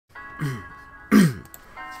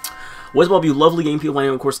What's up, you lovely game people? My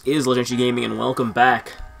name, of course, is LegendHDGaming, and welcome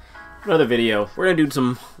back to another video. We're gonna do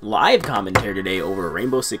some live commentary today over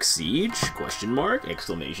Rainbow Six Siege? Question mark!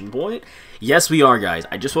 Exclamation point! Yes, we are, guys.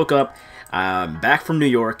 I just woke up. Back from New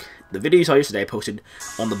York. The video you saw yesterday I posted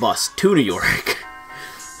on the bus to New York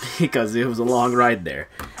because it was a long ride there,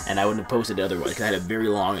 and I wouldn't have posted it otherwise because I had a very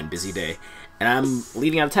long and busy day. And I'm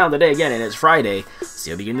leaving out of town today again, and it's Friday,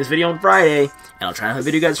 so I'll be getting this video on Friday, and I'll try to have a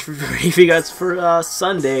video guys for you guys for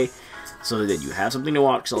Sunday, so that you have something to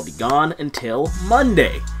watch. So I'll be gone until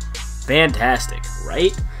Monday. Fantastic,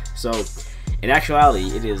 right? So, in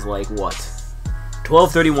actuality, it is like what,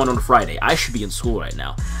 12:31 on Friday. I should be in school right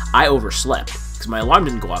now. I overslept because my alarm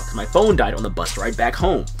didn't go off because my phone died on the bus ride back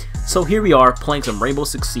home. So here we are playing some Rainbow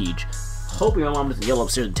Six Siege. Hoping my mom doesn't yell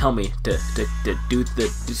upstairs and tell me to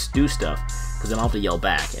do stuff, because then I'll have to yell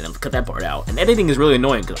back, and I'll cut that part out. And editing is really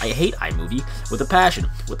annoying, because I hate iMovie with a passion.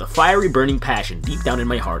 With a fiery, burning passion deep down in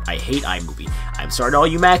my heart, I hate iMovie. I'm sorry to all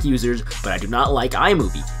you Mac users, but I do not like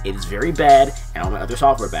iMovie. It is very bad, and all my other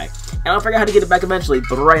software back. And I'll figure out how to get it back eventually,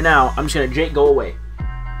 but right now, I'm just gonna Jake, go away.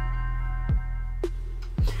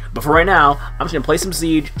 But for right now, I'm just gonna play some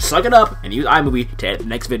Siege, suck it up, and use iMovie to edit the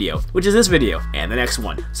next video, which is this video, and the next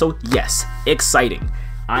one. So yes, exciting.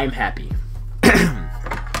 I'm happy.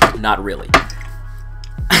 Not really.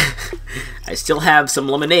 I still have some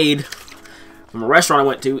lemonade from a restaurant I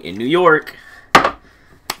went to in New York, and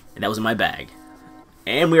that was in my bag.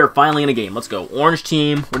 And we are finally in a game. Let's go. Orange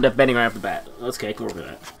team. We're betting right off the bat. Okay, I can work with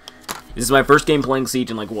that. This is my first game playing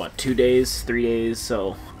Siege in like, what, 2 days, 3 days,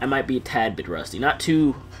 so I might be a tad bit rusty. Not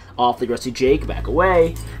too awfully rusty. Jake, back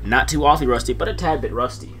away. Not too awfully rusty, but a tad bit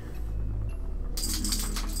rusty.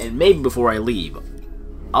 And maybe before I leave,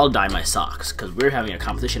 I'll dye my socks, because we're having a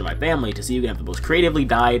competition in my family to see who can have the most creatively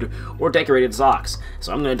dyed or decorated socks.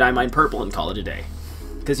 So I'm going to dye mine purple and call it a day.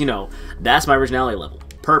 Because, you know, that's my originality level.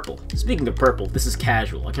 Purple. Speaking of purple, this is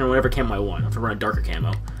casual. I can run whatever camo I want. I'm going to run a darker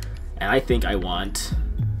camo. And I think I want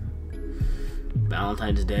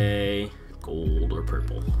Valentine's Day, gold, or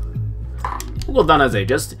purple. We'll go with Valentine's Day.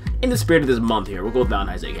 Just in the spirit of this month here, we'll go with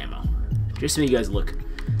Valentine's Day camo. Just to make you guys look,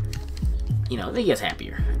 you know, make you guys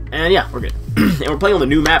happier. And yeah, we're good. And we're playing on the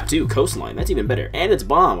new map too, Coastline. That's even better. And it's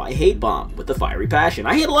Bomb. I hate Bomb with the fiery passion.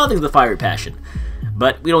 I hate a lot of things with the fiery passion.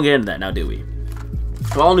 But we don't get into that now, do we?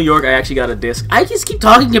 While in New York, I actually got a disc. I just keep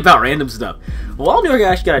talking about random stuff. While in New York,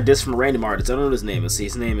 I actually got a disc from a random artist. I don't know what his name is. See,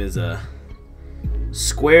 his name is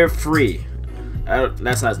Square Free.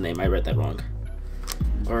 That's not his name. I read that wrong.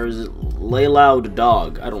 Or is it Lay Loud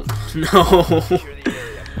Dog? I don't know.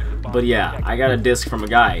 But yeah, I got a disc from a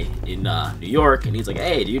guy in New York, and he's like,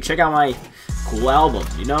 hey, do you check out my cool album?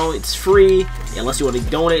 You know, it's free, unless you want to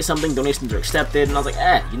donate something. Donations are accepted. And I was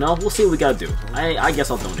like, you know, we'll see what we gotta do. I guess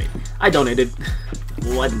I'll donate. I donated.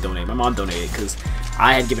 Well, I didn't donate. My mom donated, because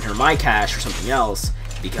I had given her my cash for something else,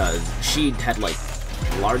 because she had, like,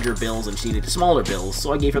 larger bills, and she needed smaller bills,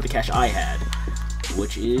 so I gave her the cash I had,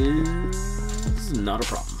 which is not a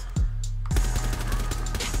problem.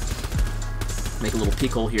 Make a little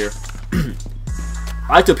peek hole here.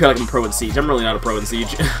 I like to appear like I'm a pro in Siege. I'm really not a pro in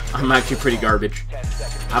Siege. I'm actually pretty garbage.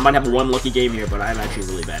 I might have one lucky game here, but I'm actually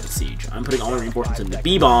really bad at Siege. I'm putting all my reinforcements in the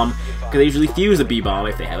B-bomb, because they usually fuse the B-bomb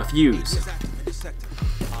if they have a fuse.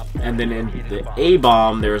 And then in the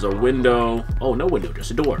A-bomb, there's a window. Oh, no window, just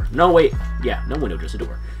a door. No, wait. Yeah, no window, just a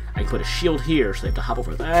door. I can put a shield here, so they have to hop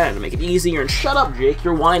over that and make it easier. And shut up, Jake.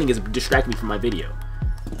 Your whining is distracting me from my video.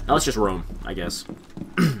 Now let's just roam, I guess.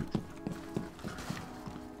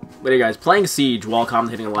 But hey guys, playing Siege while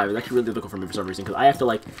commentating live is actually really difficult for me for some reason, because I have to,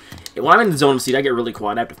 like, when I'm in the zone of Siege, I get really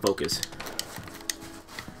quiet. I have to focus.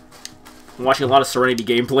 I'm watching a lot of Serenity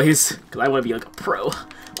gameplays, because I want to be like a pro,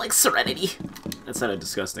 like Serenity. That sounded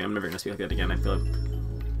disgusting. I'm never going to speak like that again. I feel like...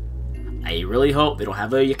 I really hope they don't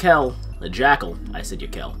have a Yakel, a Jackal. I said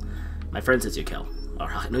Yakel. My friend says Yakel.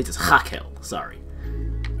 Or, no, he says Hakel. Sorry.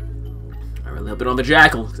 I really hope they don't have a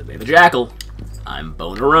Jackal, because if they have a Jackal, I'm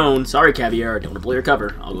Bonerone. Sorry, Caviar. I don't want to blow your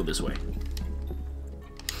cover. I'll go this way.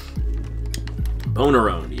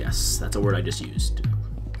 Bonerone. Yes, that's a word I just used.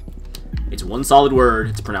 It's one solid word.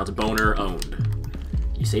 It's pronounced boner-owned.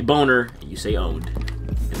 You say boner, and you say owned.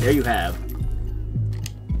 And there you have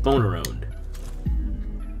Boner-owned.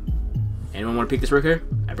 Anyone want to peek this right here?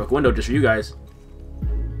 I broke a window just for you guys.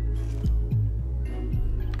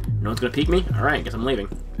 No one's gonna peek me? Alright, guess I'm leaving.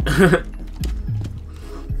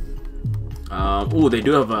 Ooh, they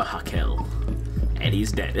do have a Hakel. And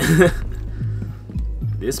he's dead.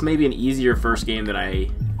 This may be an easier first game than I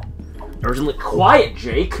originally... Quiet,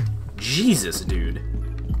 Jake! Jesus, dude.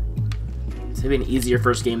 This may be an easier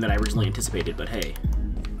first game than I originally anticipated, but hey.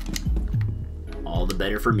 all the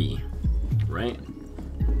better for me, right?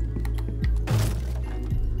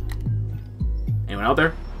 Anyone out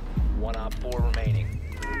there? 1 op 4 remaining.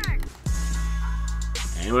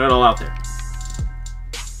 Anyone at all out there?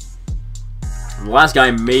 The last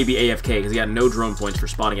guy may be AFK because he got no drone points for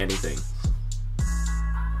spotting anything.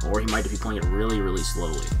 Or he might just be playing it really, really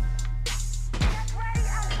slowly.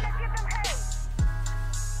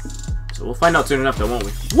 So we'll find out soon enough though, won't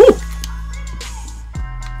we? Woo!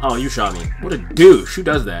 Oh, you shot me. What a douche. Who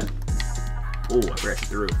does that? Oh, I forgot to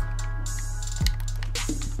through.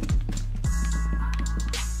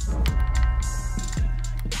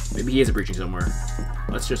 Maybe he is breaching somewhere.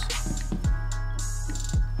 Let's just...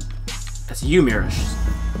 That's you, Mirish.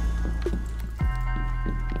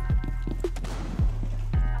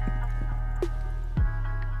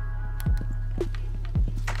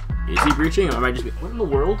 Is he breaching? Or am I just... What in the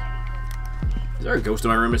world? Is there a ghost in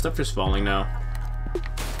my room? Is stuff just falling now?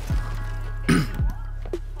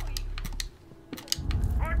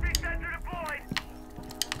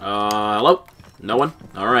 Hello? No one?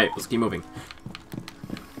 Alright, let's keep moving.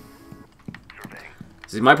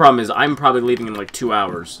 See, my problem is I'm probably leaving in like 2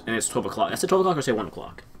 hours, and it's 12 o'clock. That's at 12 o'clock or say 1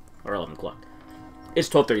 o'clock? Or 11 o'clock. It's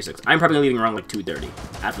 12:36. I'm probably leaving around like 2:30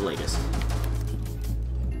 at the latest.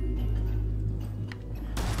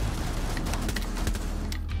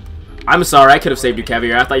 I'm sorry, I could have saved you,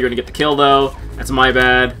 Caviar. I thought you were gonna get the kill, though. That's my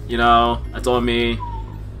bad. You know, that's on me.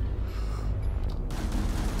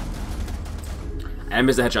 And I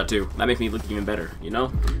missed the headshot, too. That makes me look even better, you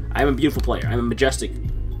know? I'm a beautiful player. I'm a majestic,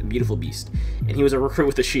 beautiful beast. And he was a recruit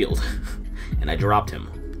with a shield. And I dropped him.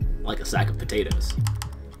 Like a sack of potatoes.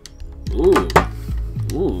 Ooh.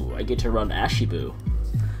 Ooh, I get to run Ashiboo.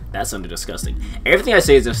 That sounded disgusting. Everything I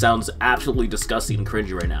say just sounds absolutely disgusting and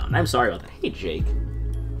cringy right now. And I'm sorry about that. Hey, Jake.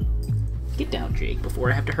 Get down, Jake, before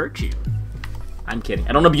I have to hurt you. I'm kidding.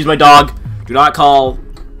 I don't abuse my dog. Do not call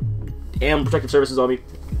Animal Protective Services on me.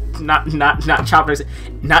 Not Child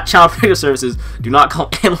Protective Services. Do not call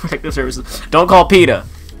Animal Protective Services. Don't call PETA.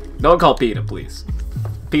 Don't call PETA, please.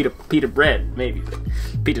 PETA bread, maybe.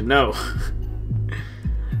 PETA, no.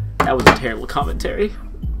 That was a terrible commentary.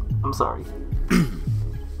 I'm sorry.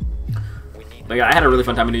 But yeah, I had a really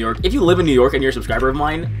fun time in New York. If you live in New York and you're a subscriber of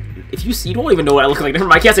mine, if you see, you don't even know what I look like. Never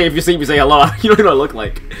mind, I can't say if you see me say hello. You don't know what I look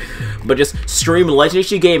like. But just stream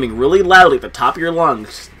LegendHDGaming really loudly at the top of your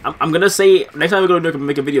lungs. I'm gonna say next time I go to New York, I'm gonna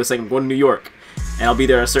make a video saying I'm going to New York, and I'll be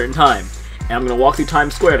there at a certain time, and I'm gonna walk through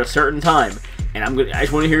Times Square at a certain time, and I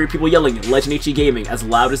just want to hear people yelling LegendHDGaming as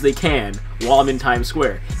loud as they can while I'm in Times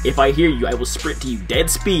Square. If I hear you, I will sprint to you dead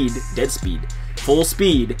speed, full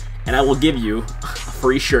speed, and I will give you a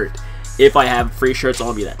free shirt if I have free shirts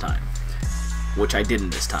on me that time. Which I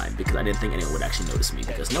didn't this time, because I didn't think anyone would actually notice me,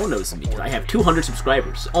 because no one noticed me, because I have 200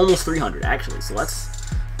 subscribers. Almost 300, actually, so that's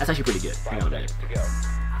actually pretty good. Hang on a minute.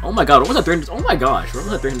 Oh my god, what was that 300? Oh my gosh, what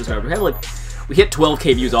was that 300 subscribers? We hit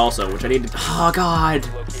 12k views also, which I need to... Oh god.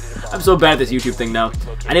 I'm so bad at this YouTube thing now.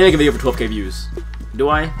 I need to make a video for 12k views. Do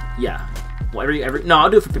I? Yeah. Well, no, I'll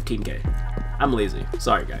do it for 15k. I'm lazy.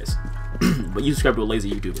 Sorry, guys. But you subscribe to a lazy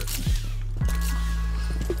YouTuber.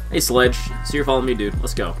 Hey, Sledge. So you're following me, dude.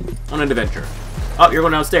 Let's go. On an adventure. Oh, you're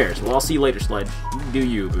going downstairs. Well, I'll see you later, Sledge. You do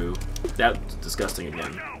you, boo. That's disgusting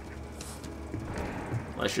again.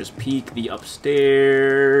 Let's just peek the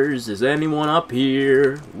upstairs. Is anyone up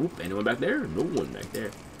here? Oop, anyone back there? No one back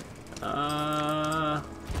there.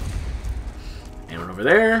 Anyone over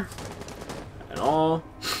there? At all?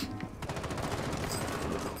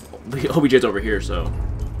 OBJ's over here, so...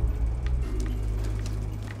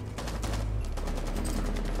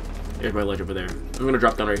 There's my ledge over there. I'm gonna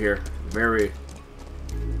drop down right here. Very,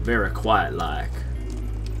 very quiet like.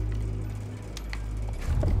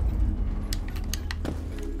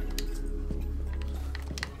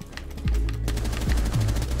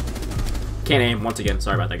 Can't aim once again.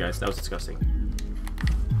 Sorry about that, guys. That was disgusting.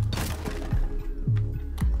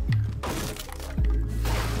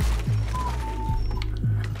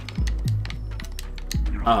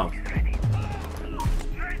 Oh.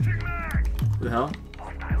 What the hell?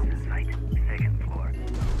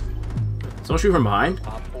 Someone shoot from behind?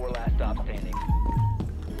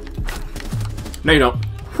 No, you don't.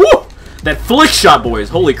 Whew! That flick shot, boys!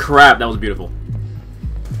 Holy crap, that was beautiful.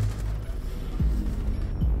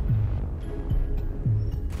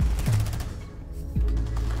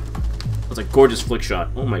 That was a gorgeous flick shot.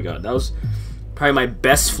 Oh my god, that was probably my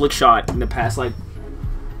best flick shot in the past, like...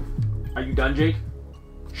 Are you done, Jake?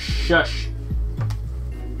 Shush.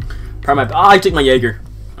 Probably my... I take my Jaeger.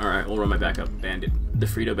 Alright, we'll run my backup. Bandit. The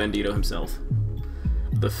Frito Bandito himself.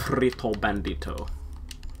 The Frito Bandito.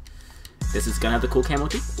 This is gonna have the cool camo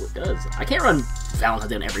too. Oh, it does. I can't run Valentine's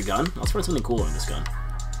Day on every gun. Let's run something cooler on this gun.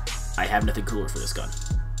 I have nothing cooler for this gun.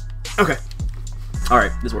 Okay.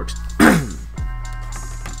 Alright, this works.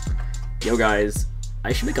 Yo guys,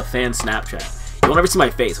 I should make a fan Snapchat. You won't ever see my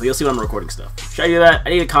face, but you'll see when I'm recording stuff. Should I do that? I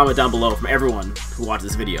need a comment down below from everyone who watches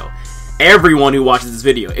this video. Everyone who watches this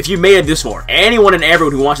video. If you made it this far, anyone and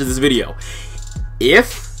everyone who watches this video.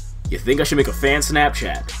 If you think I should make a fan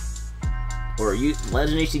Snapchat, or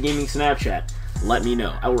LegendHDGaming Snapchat, let me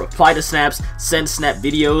know. I will reply to snaps, send snap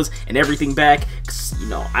videos, and everything back. 'Cause, you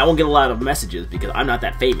know, I won't get a lot of messages because I'm not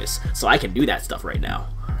that famous, so I can do that stuff right now.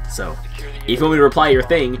 So, if you want me to reply your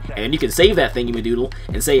thing, and you can save that thing, doodle,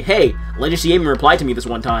 and say, hey, LegendHDGaming replied to me this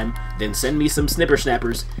one time, then send me some snipper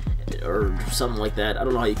snappers, or something like that. I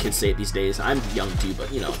don't know how you kids say it these days. I'm young too,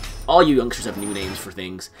 but, you know, all you youngsters have new names for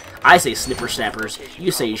things. I say snipper snappers,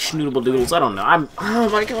 you say schnoodable doodles, I don't know. Oh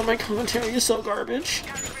my god, my commentary is so garbage.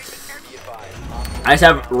 I just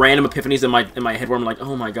have random epiphanies in my head where I'm like,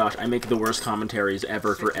 oh my gosh, I make the worst commentaries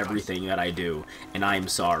ever for everything that I do, and I'm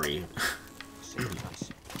sorry.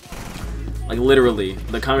 Like, literally,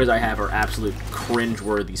 the commentaries I have are absolute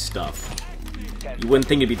cringe-worthy stuff. You wouldn't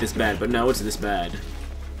think it'd be this bad, but no, it's this bad.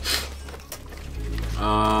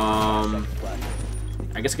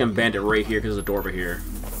 I guess I can band it right here because there's a door over here.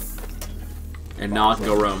 And now I can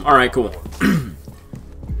go roam. Alright, cool.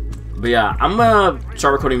 But yeah, I'm gonna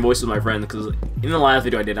start recording voices with my friends, because in the last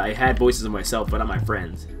video I did, I had voices of myself, but not my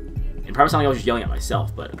friends. It probably sounded like I was just yelling at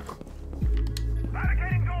myself, but...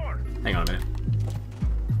 Hang on a minute.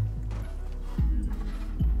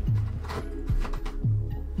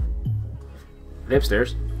 Are they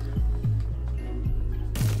upstairs?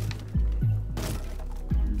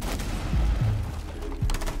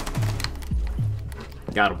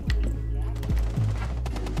 Got him.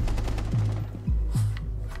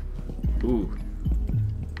 Ooh.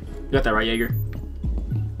 You got that right, Jaeger?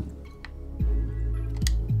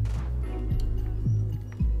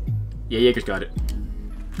 Yeah, Jaeger's got it.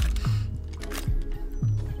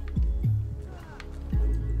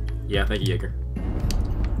 Yeah, thank you, Jaeger.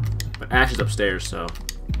 But Ash is upstairs, so...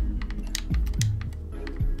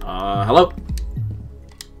 hello?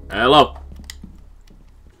 Hello?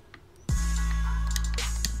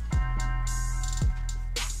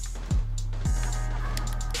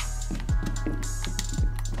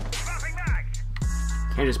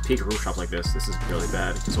 Can't just peek rooftops like this. This is really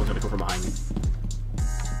bad. Someone's gonna go from behind me.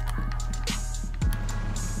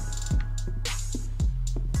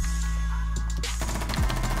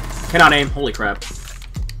 Cannot aim. Holy crap.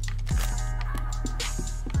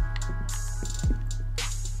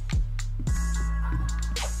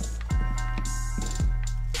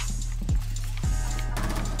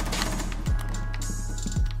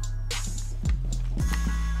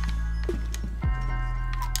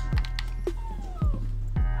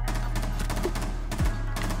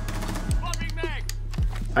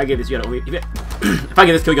 If I get this, you gotta owe me. If I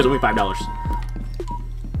get this kill, you guys owe me $5.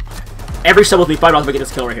 Every sub with me $5 if I get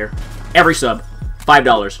this kill right here. Every sub,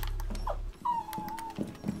 $5.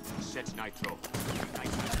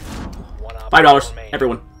 $5,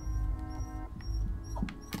 everyone.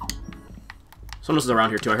 Someone else is around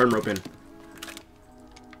here too. I heard him rope in.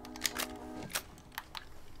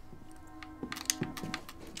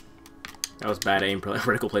 That was bad aim,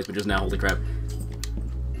 vertical placement just now. Holy crap.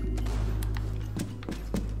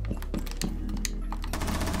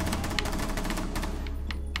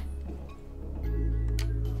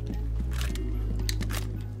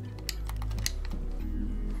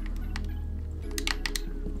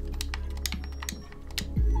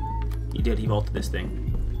 He did. He vaulted this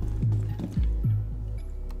thing.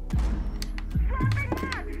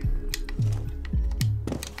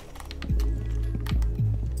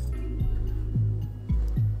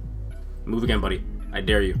 Move again, buddy. I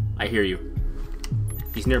dare you. I hear you.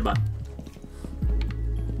 He's nearby.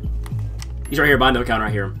 He's right here behind the counter.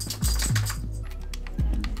 I hear him.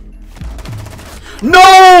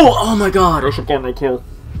 No! Oh my god. I should have gotten a kill.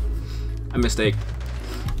 A mistake.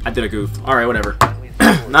 I did a goof. Alright, whatever.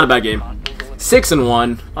 Not a bad game.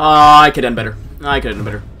 6-1. I could end better. I could end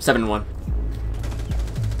better. 7-1.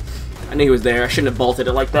 I knew he was there. I shouldn't have bolted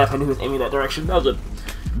it like that. I knew he was aiming that direction. That was a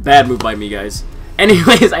bad move by me, guys.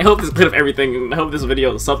 Anyways, I hope this clip of everything, and I hope this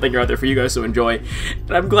video is something out there for you guys to enjoy.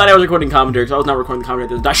 And I'm glad I was recording commentary, because I was not recording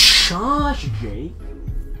commentary this Shush, Jake.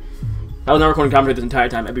 If I was not recording commentary this entire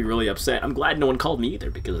time, I'd be really upset. I'm glad no one called me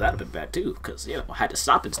either, because that would have been bad too, because, you know, I had to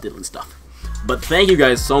stop it stealing stuff. But thank you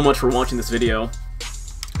guys so much for watching this video.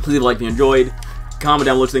 Please leave a like if you enjoyed. Comment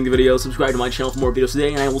down below what you think of the video. Subscribe to my channel for more videos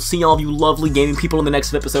today, and I will see all of you lovely gaming people in the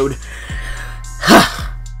next episode.